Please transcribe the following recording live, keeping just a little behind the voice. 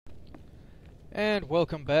And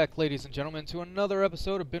welcome back, ladies and gentlemen, to another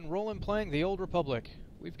episode of Been Rollin' Playing the Old Republic.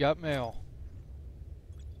 We've got mail.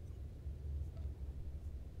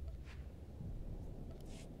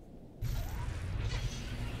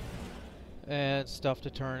 And stuff to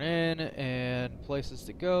turn in, and places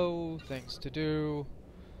to go, things to do.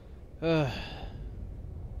 Job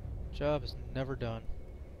is never done.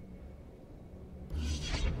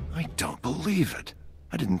 I don't believe it.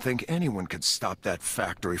 I didn't think anyone could stop that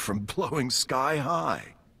factory from blowing sky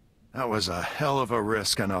high. That was a hell of a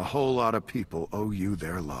risk, and a whole lot of people owe you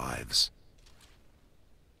their lives.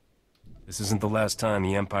 This isn't the last time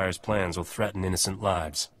the Empire's plans will threaten innocent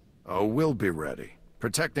lives. Oh, we'll be ready.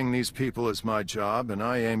 Protecting these people is my job, and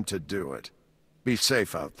I aim to do it. Be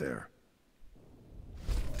safe out there.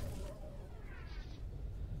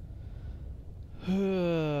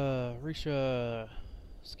 Risha.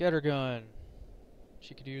 Scattergun.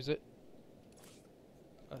 She could use it.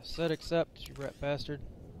 Said accept, you rat bastard.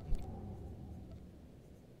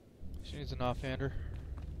 She needs an offhander.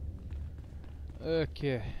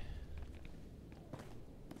 Okay.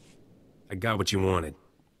 I got what you wanted.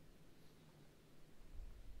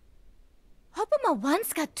 Hopama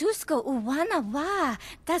wanska tusko uwana wa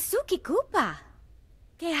tasuki kupa.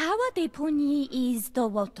 Ke hawa de puni is do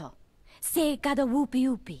woto. Se kada whoopie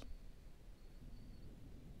whoopie.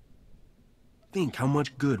 Think how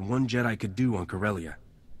much good one Jedi could do on Corellia.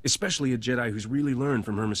 Especially a Jedi who's really learned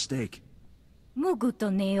from her mistake. Muguto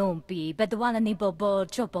neompi bedwana ni bobo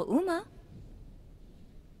chopo uma.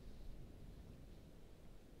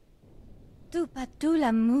 Tu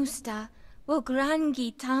patula musta wo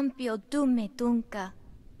grangi tampio dume dunka.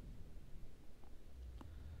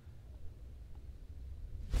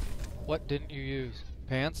 What didn't you use?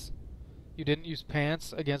 Pants? You didn't use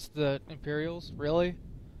pants against the Imperials? Really?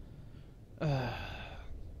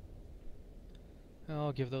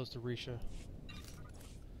 I'll give those to Risha.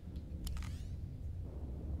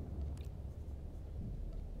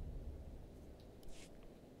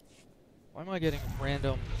 Why am I getting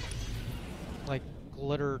random, like,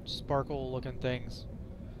 glitter, sparkle looking things?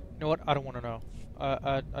 You know what? I don't want to know.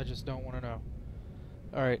 I just don't want to know.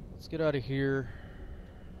 Alright, let's get out of here.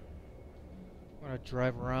 I'm going to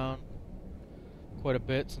drive around quite a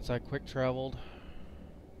bit since I quick traveled.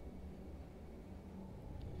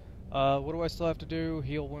 What do I still have to do?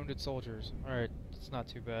 Heal wounded soldiers. Alright, it's not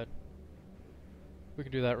too bad. We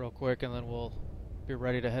can do that real quick and then we'll be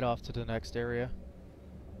ready to head off to the next area.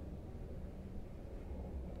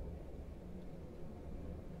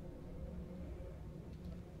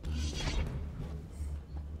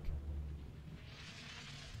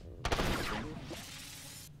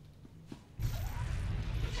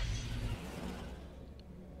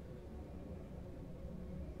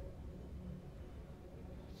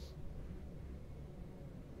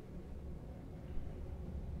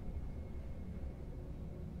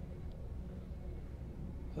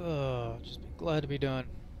 Just be glad to be done.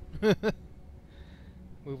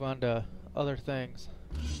 Move on to other things.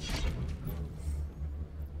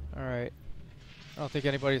 Alright. I don't think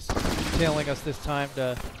anybody's tailing us this time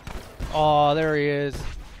to... Aw, there he is.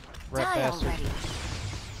 Rat bastard.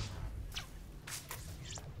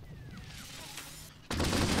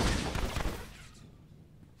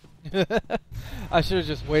 I should have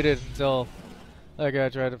just waited until that guy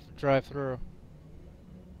tried to drive through.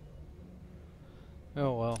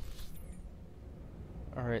 Oh well.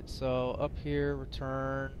 Alright, so up here,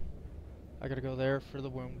 return. I gotta go there for the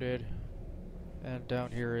wounded. And down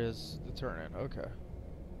here is the turn-in. Okay.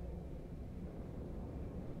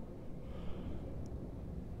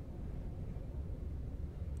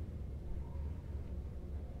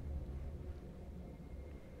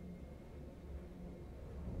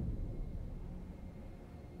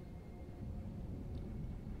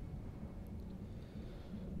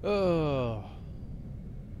 Oh.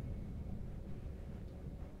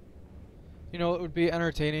 You know, it would be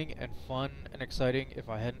entertaining and fun and exciting if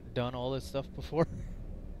I hadn't done all this stuff before.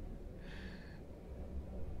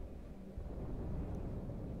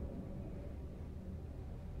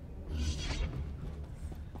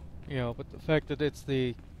 You know, but the fact that it's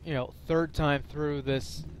the, you know, third time through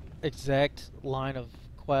this exact line of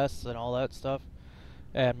quests and all that stuff,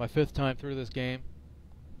 and my fifth time through this game,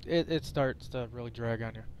 it starts to really drag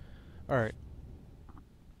on you. Alright.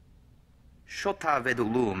 Shota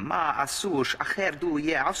vedulu ma asush acherdu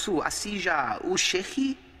ye asu asija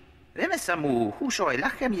ushehi remesamu husho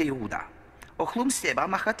elachem yehuda ochlum seba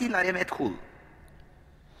machati larem etkul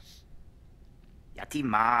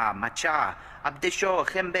yatima macha abdesho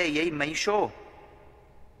chembe ye meisho.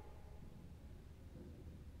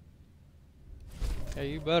 Yeah,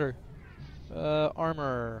 you better.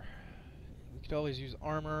 Armor. We could always use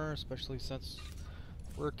armor, especially since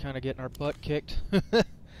we're kind of getting our butt kicked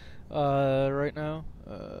right now.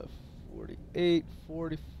 48,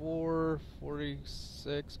 44,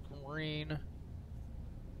 46, green.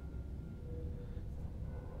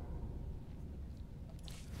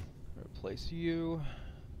 Replace you.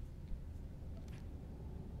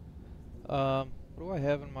 What do I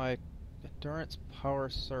have in my endurance power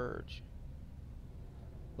surge?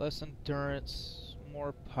 Less endurance,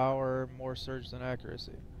 more power, more surge than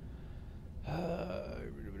accuracy.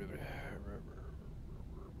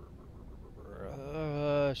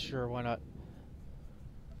 Sure, why not?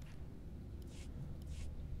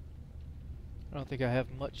 I don't think I have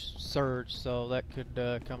much surge, so that could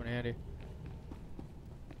come in handy.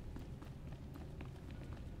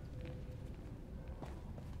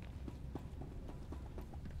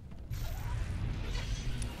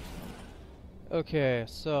 Okay,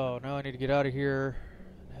 so now I need to get out of here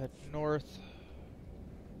and head north.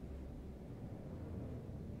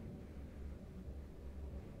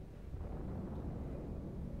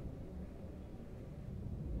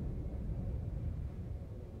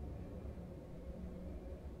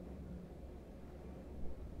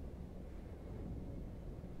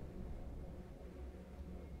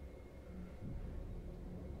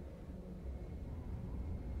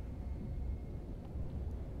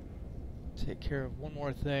 Take care of one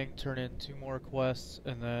more thing, turn in 2 more quests,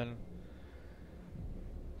 and then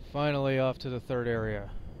finally off to the 3rd area,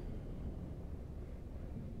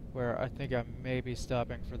 where I think I may be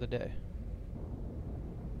stopping for the day.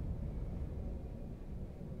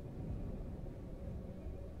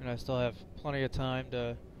 And I still have plenty of time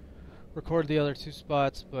to record the other 2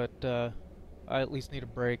 spots, but I at least need a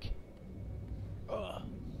break. Ugh.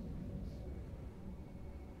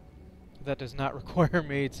 That does not require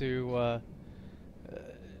me to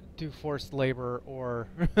do forced labor or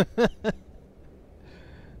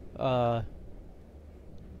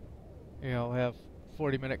you know, have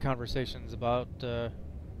 40-minute conversations about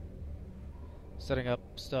setting up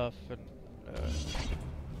stuff and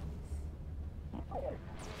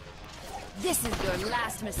This is your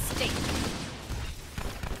last mistake.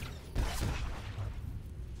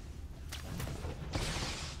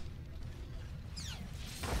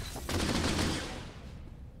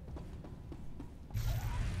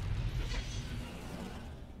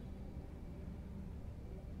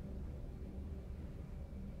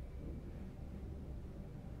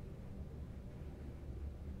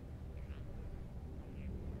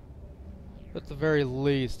 at the very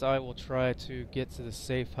least, I will try to get to the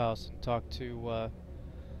safe house and talk to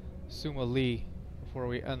Suma Lee before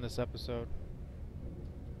we end this episode.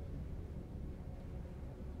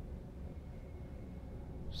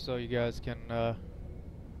 So you guys can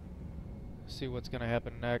see what's going to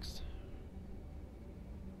happen next.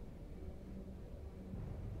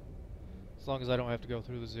 As long as I don't have to go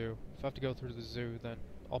through the zoo. If I have to go through the zoo, then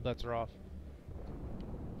all bets are off.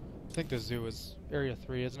 I think the zoo is Area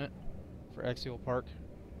 3, isn't it? For Axial Park.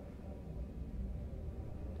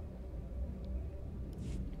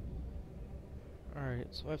 Alright,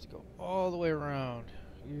 so I have to go all the way around.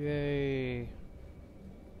 Yay.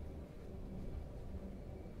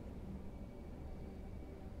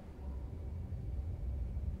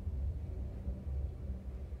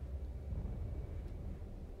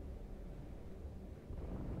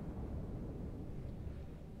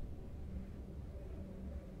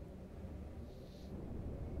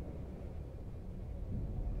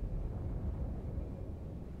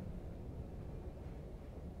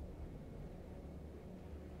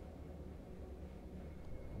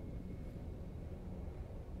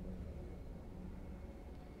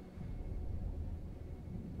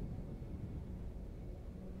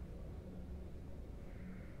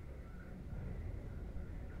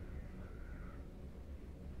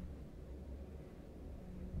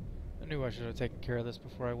 I knew I should have taken care of this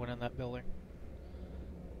before I went in that building.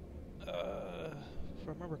 If I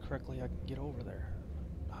remember correctly, I can get over there.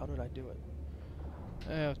 How did I do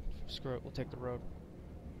it? Screw it, we'll take the road.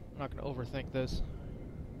 I'm not going to overthink this.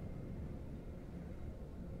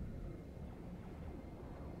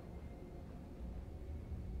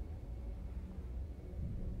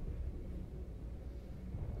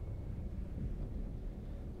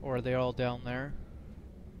 Or are they all down there?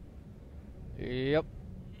 Yep.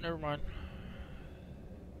 Never mind.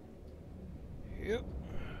 Yep.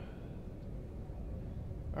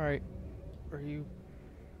 Alright. Where are you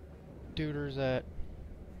duders at?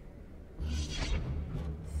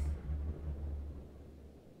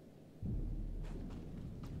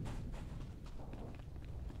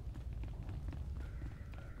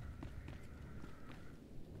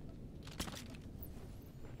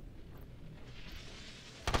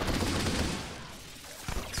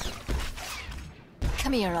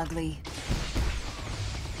 Come here, ugly.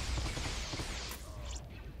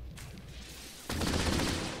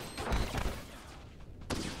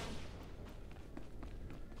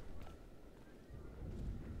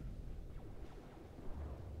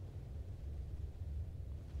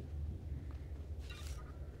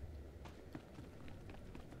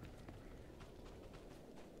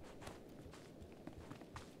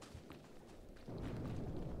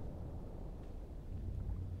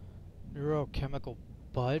 Neurochemical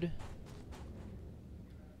bud?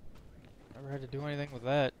 Never had to do anything with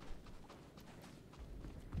that.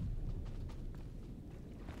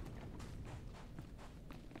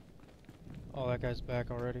 Oh, that guy's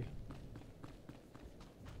back already.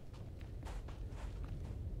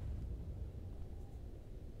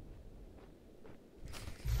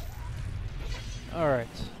 Alright,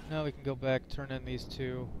 now we can go back, turn in these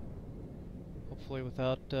two. Hopefully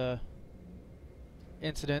without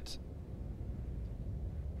incident.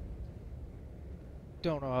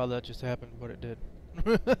 Don't know how that just happened, but it did.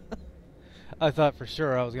 I thought for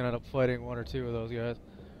sure I was gonna end up fighting one or two of those guys.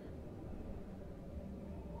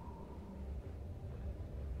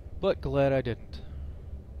 But glad I didn't.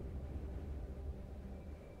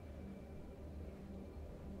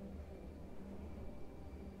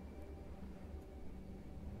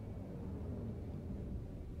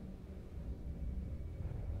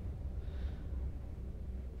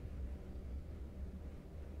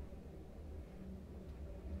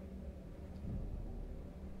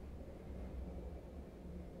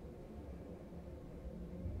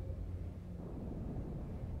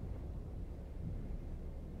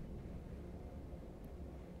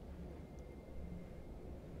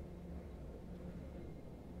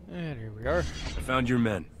 And here we are. I found your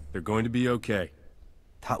men. They're going to be okay.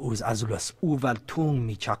 Taus azulas uval tung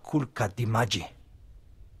mi chakulka dimaji.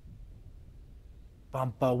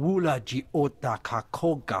 Pampawula ji ota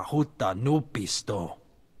kakoga huta nupisto.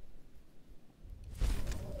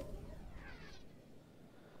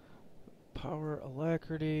 Power,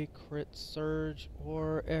 alacrity, crit surge,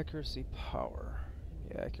 or accuracy power.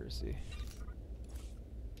 Yeah, accuracy.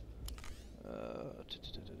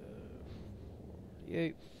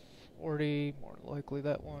 48, 40, more than likely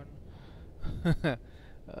that one.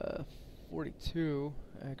 42,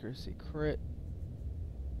 accuracy crit.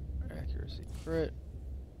 Accuracy crit.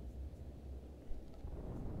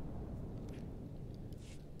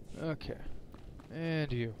 Okay.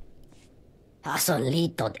 And you. Ason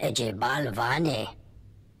litot eje balvane.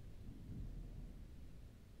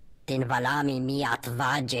 Tin valami miat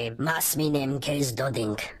vaje masminem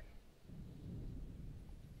kezdoding.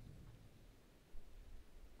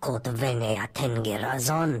 Kot vene atenge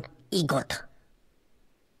razon igot.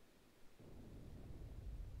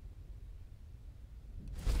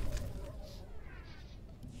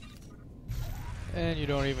 And you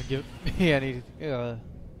don't even give me any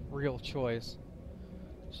real choice.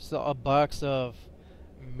 Just a box of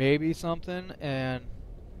maybe something, and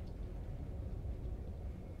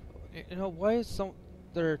you know, why is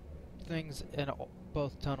there are things in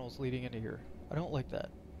both tunnels leading into here? I don't like that.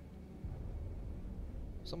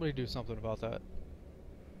 Somebody do something about that.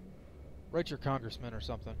 Write your congressman or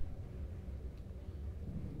something.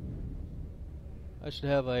 I should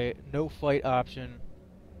have a no fight option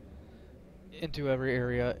into every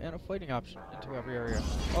area and a fighting option into every area.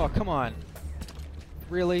 Oh, come on.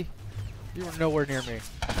 Really? You were nowhere near me.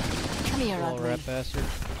 Come here, Little ugly. rat bastard.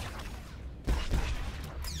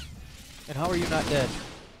 And how are you not dead?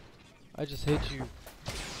 I just hit you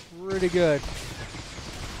pretty good.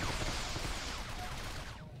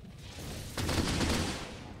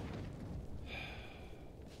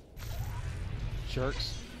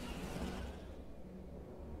 Jerks.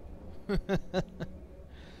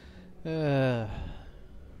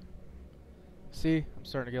 See, I'm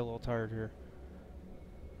starting to get a little tired here.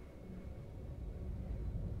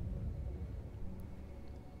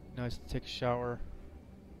 Nice to take a shower,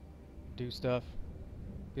 do stuff,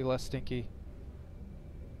 be less stinky.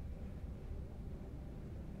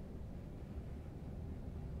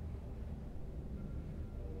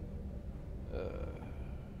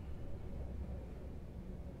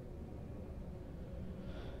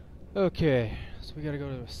 Okay, so we gotta go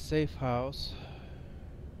to a safe house.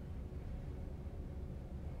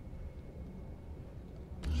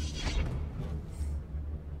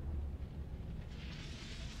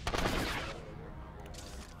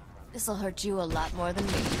 This'll hurt you a lot more than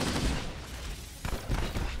me.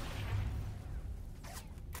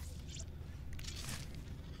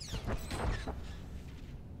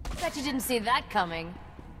 Bet you didn't see that coming.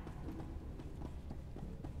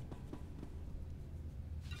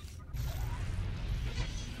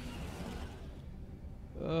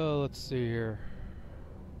 let's see here.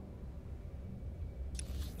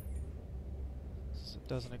 It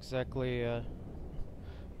doesn't exactly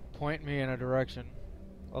point me in a direction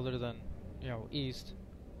other than, you know, east.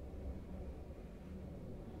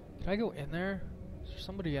 Can I go in there? Is there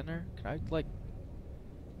somebody in there? Can I, like,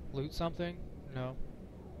 loot something? No.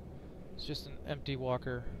 It's just an empty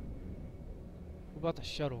walker. What about the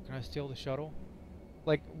shuttle? Can I steal the shuttle?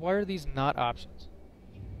 Like, why are these not options?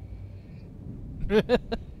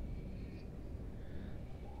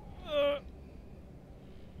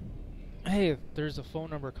 Hey, there's a phone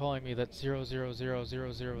number calling me that's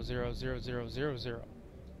 00000000000.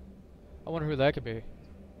 I wonder who that could be.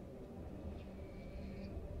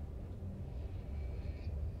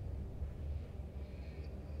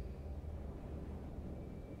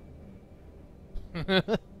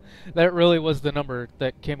 That really was the number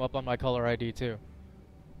that came up on my caller ID too.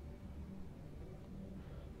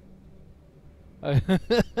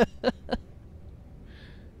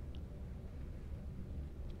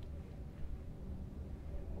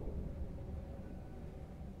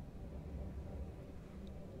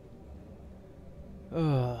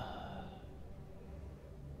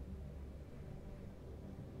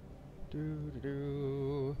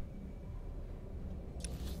 Do.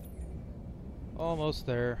 Almost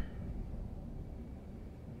there.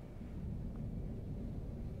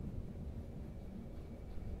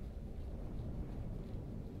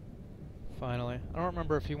 Finally. I don't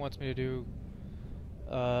remember if he wants me to do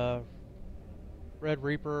Red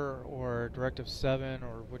Reaper or Directive 7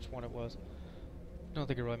 or which one it was. I don't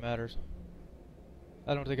think it really matters.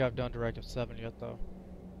 I don't think I've done Directive 7 yet though.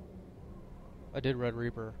 I did Red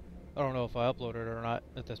Reaper. I don't know if I uploaded it or not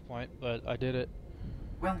at this point, but I did it.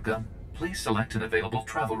 Welcome. Please select an available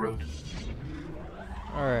travel route.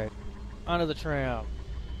 Alright. Onto the tram.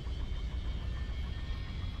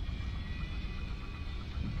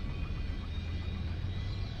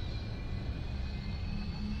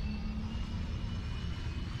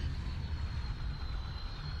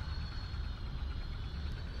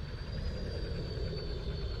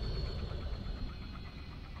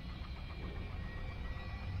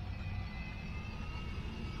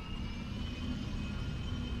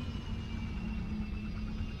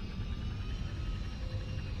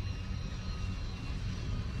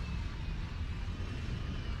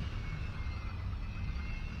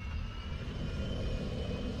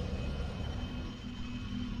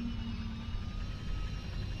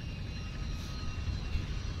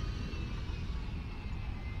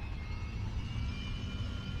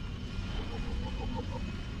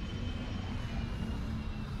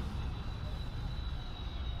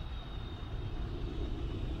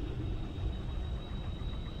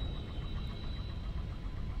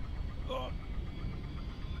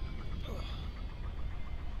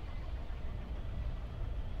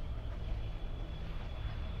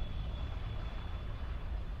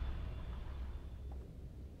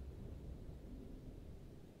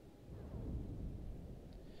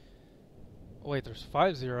 Wait, there's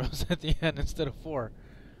 5 zeros at the end instead of 4.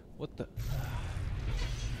 What the...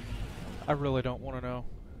 I really don't want to know.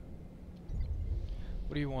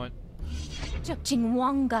 What do you want?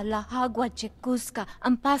 Chingwanga la hagua chekuska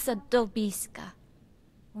ampasa dobiska.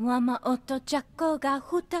 Wama oto chakoga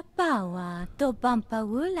hutapawa do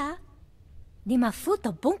bampaula. Ni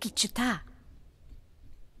mafuto bunki chuta.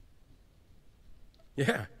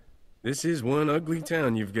 Yeah, this is one ugly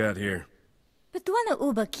town you've got here. Petuana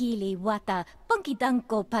uba kili wata bunki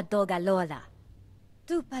danko padoga lola.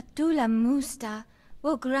 Tu patula musta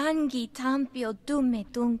wo grangi tampio dume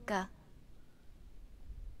dunka.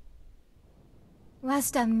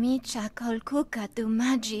 Wasta micha kolkuka tu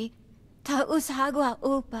maji ta ushagwa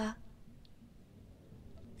upa.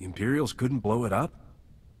 The Imperials couldn't blow it up?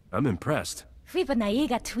 I'm impressed. Fipa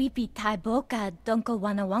naiga twipi tai boka donko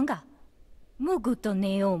wanawanga. Muguto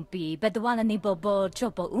neompi bedwana ni bobo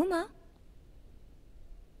chopo uma.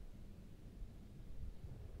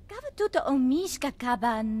 Gava tuto omishka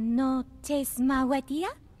kaba no tesma watia?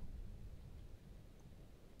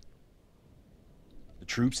 The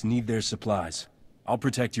troops need their supplies. I'll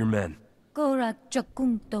protect your men. Gora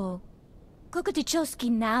jokunto. Kokutichoski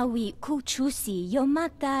nawi kuchusi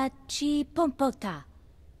yomata chi pompota.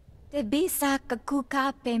 Te bisa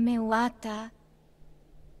kakuka pemewata.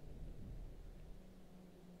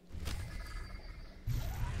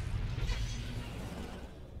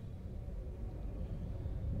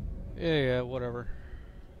 Yeah, whatever.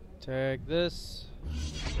 Tag this.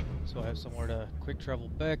 So I have somewhere to quick travel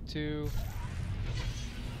back to.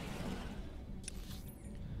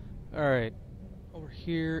 Alright. Over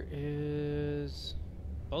here is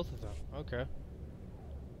both of them. Okay.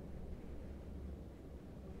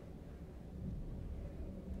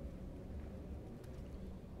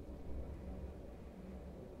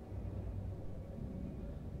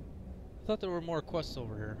 thought there were more quests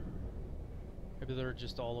over here. Maybe they're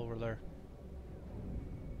just all over there.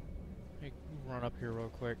 Let me run up here real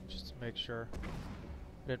quick just to make sure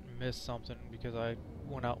I didn't miss something because I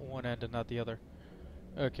went out one end and not the other.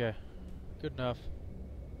 Okay, good enough.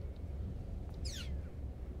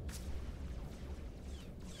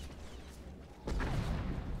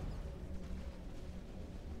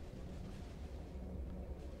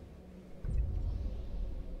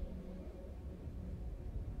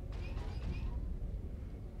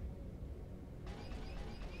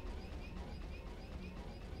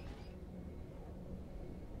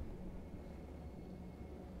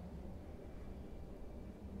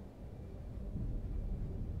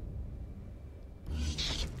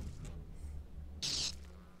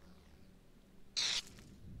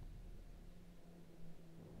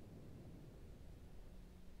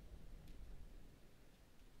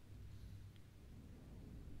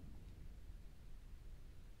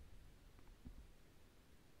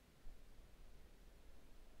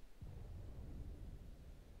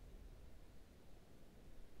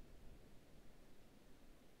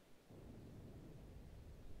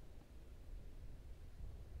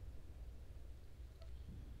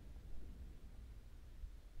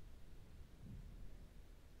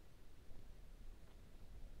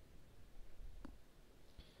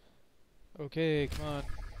 Okay, come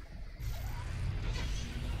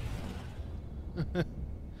on.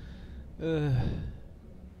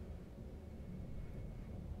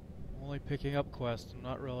 Only picking up quests. I'm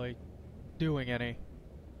not really doing any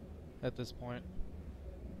at this point.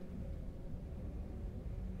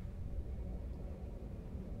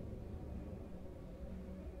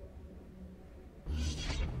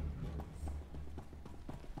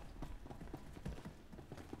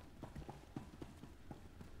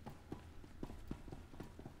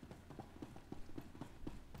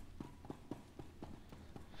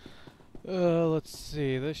 Let's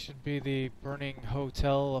see, this should be the burning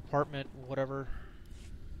hotel, apartment, whatever.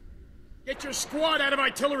 Get your squad out of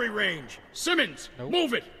artillery range! Simmons, Nope.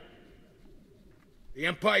 move it! The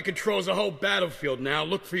Empire controls the whole battlefield now,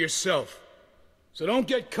 look for yourself. So don't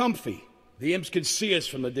get comfy. The imps can see us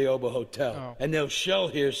from the Deoba Hotel, and they'll shell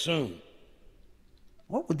here soon.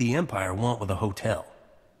 What would the Empire want with a hotel?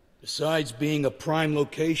 Besides being a prime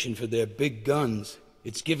location for their big guns,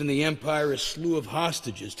 it's given the Empire a slew of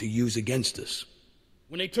hostages to use against us.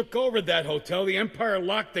 When they took over that hotel, the Empire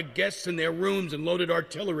locked the guests in their rooms and loaded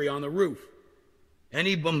artillery on the roof.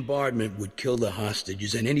 Any bombardment would kill the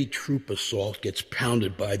hostages, and any troop assault gets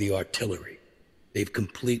pounded by the artillery. They've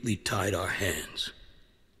completely tied our hands.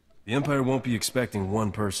 The Empire won't be expecting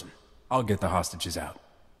one person. I'll get the hostages out.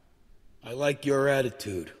 I like your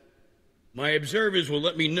attitude. My observers will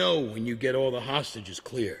let me know when you get all the hostages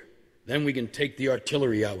clear. Then we can take the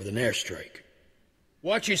artillery out with an airstrike.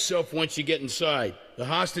 Watch yourself once you get inside. The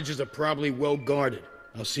hostages are probably well guarded.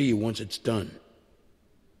 I'll see you once it's done.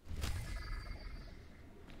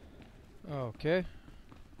 Okay.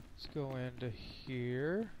 Let's go into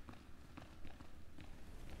here.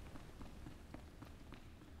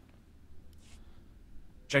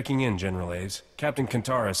 Checking in, General Aves. Captain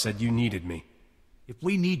Kantara said you needed me. If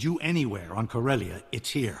we need you anywhere on Corellia, it's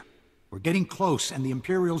here. We're getting close, and the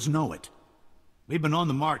Imperials know it. We've been on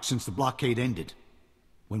the march since the blockade ended.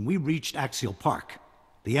 When we reached Axial Park,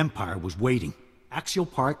 the Empire was waiting. Axial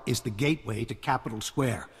Park is the gateway to Capitol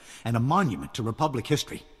Square, and a monument to Republic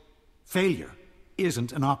history. Failure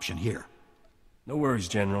isn't an option here. No worries,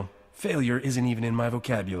 General. Failure isn't even in my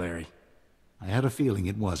vocabulary. I had a feeling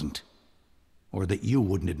it wasn't. Or that you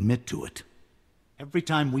wouldn't admit to it. Every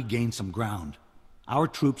time we gain some ground, our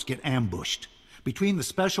troops get ambushed. Between the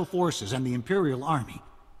Special Forces and the Imperial Army,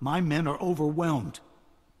 my men are overwhelmed.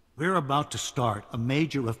 We're about to start a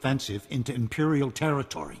major offensive into Imperial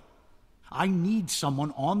territory. I need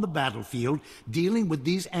someone on the battlefield dealing with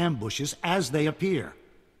these ambushes as they appear.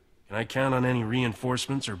 Can I count on any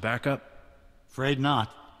reinforcements or backup? Afraid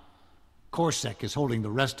not. Korsek is holding the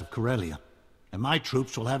rest of Corellia, and my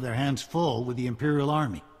troops will have their hands full with the Imperial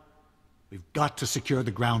Army. We've got to secure the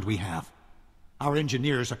ground we have. Our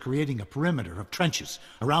engineers are creating a perimeter of trenches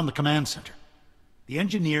around the command center. The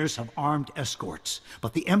engineers have armed escorts,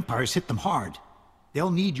 but the Empire's hit them hard. They'll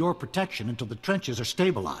need your protection until the trenches are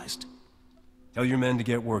stabilized. Tell your men to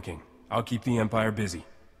get working. I'll keep the Empire busy.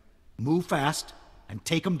 Move fast, and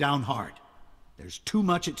take them down hard. There's too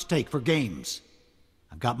much at stake for games.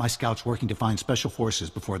 I've got my scouts working to find Special Forces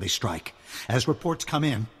before they strike. As reports come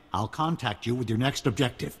in, I'll contact you with your next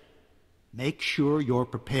objective. Make sure you're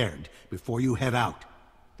prepared before you head out.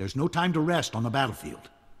 There's no time to rest on the battlefield.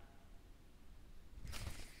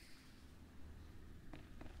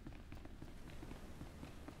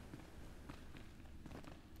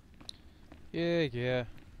 Yeah.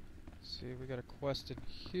 Let's see, we got a quest in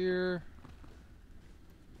here.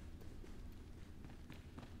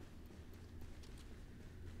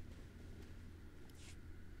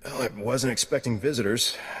 Well, I wasn't expecting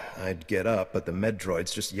visitors. I'd get up, but the med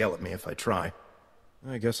droids just yell at me if I try.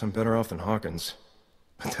 I guess I'm better off than Hawkins.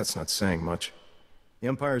 But that's not saying much. The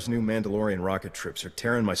Empire's new Mandalorian rocket troops are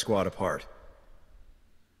tearing my squad apart.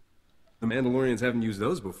 The Mandalorians haven't used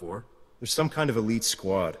those before. There's some kind of elite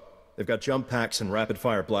squad. They've got jump packs and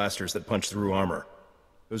rapid-fire blasters that punch through armor.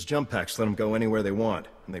 Those jump packs let them go anywhere they want,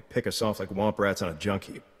 and they pick us off like womp rats on a junk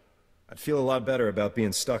heap. I'd feel a lot better about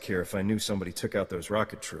being stuck here if I knew somebody took out those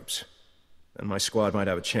rocket troops. Then my squad might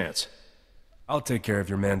have a chance. I'll take care of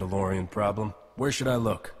your Mandalorian problem. Where should I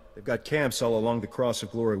look? They've got camps all along the Cross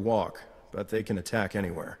of Glory walk, but they can attack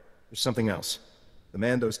anywhere. There's something else. The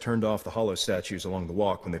Mandos turned off the hollow statues along the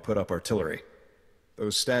walk when they put up artillery.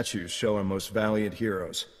 Those statues show our most valiant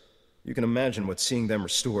heroes. You can imagine what seeing them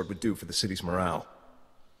restored would do for the city's morale.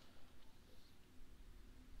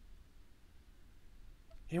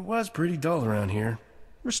 It was pretty dull around here.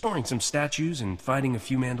 Restoring some statues and fighting a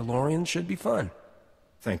few Mandalorians should be fun.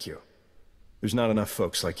 Thank you. There's not enough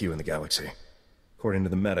folks like you in the galaxy. According to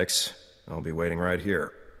the medics, I'll be waiting right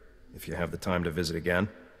here. If you have the time to visit again,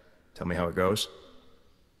 tell me how it goes.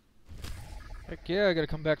 Heck yeah, I gotta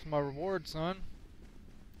come back for my reward, son.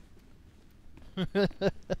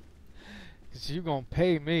 Cause you gonna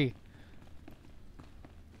pay me.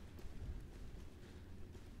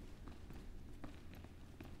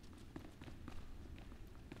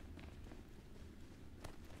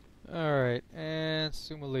 Alright, and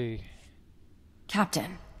Sumali.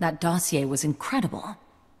 Captain, that dossier was incredible.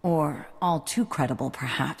 Or all too credible,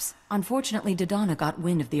 perhaps. Unfortunately, Dodonna got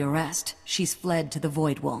wind of the arrest. She's fled to the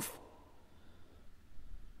Void Wolf.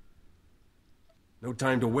 No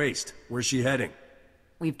time to waste. Where's she heading?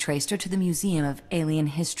 We've traced her to the Museum of Alien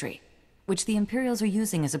History, which the Imperials are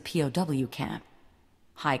using as a POW camp.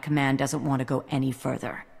 High Command doesn't want to go any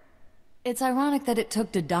further. It's ironic that it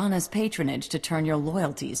took Dodonna's patronage to turn your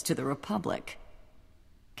loyalties to the Republic.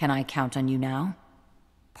 Can I count on you now?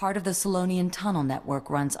 Part of the Solonian tunnel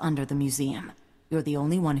network runs under the museum. You're the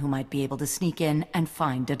only one who might be able to sneak in and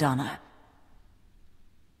find Dodonna.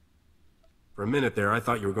 For a minute there, I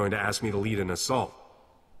thought you were going to ask me to lead an assault.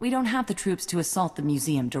 We don't have the troops to assault the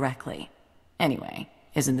museum directly. Anyway,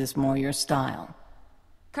 isn't this more your style?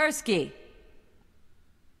 Kursky!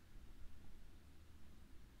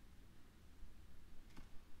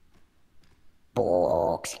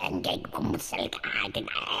 Books and Sky.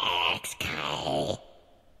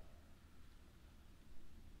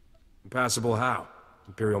 Impassable how?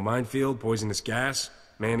 Imperial minefield, poisonous gas,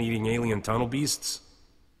 man-eating alien tunnel beasts?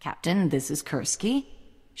 Captain, this is Kursky.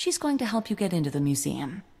 She's going to help you get into the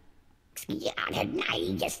museum.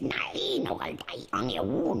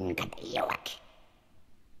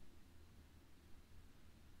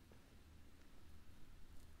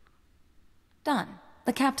 Done.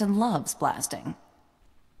 The captain loves blasting.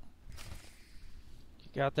 You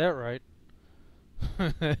got that right.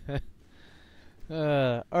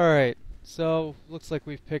 Alright, so looks like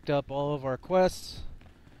we've picked up all of our quests,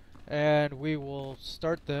 and we will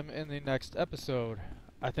start them in the next episode.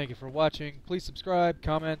 I thank you for watching. Please subscribe,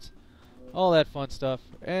 comment, all that fun stuff.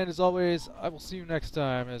 And as always, I will see you next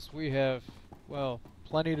time, as we have, well,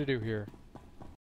 plenty to do here.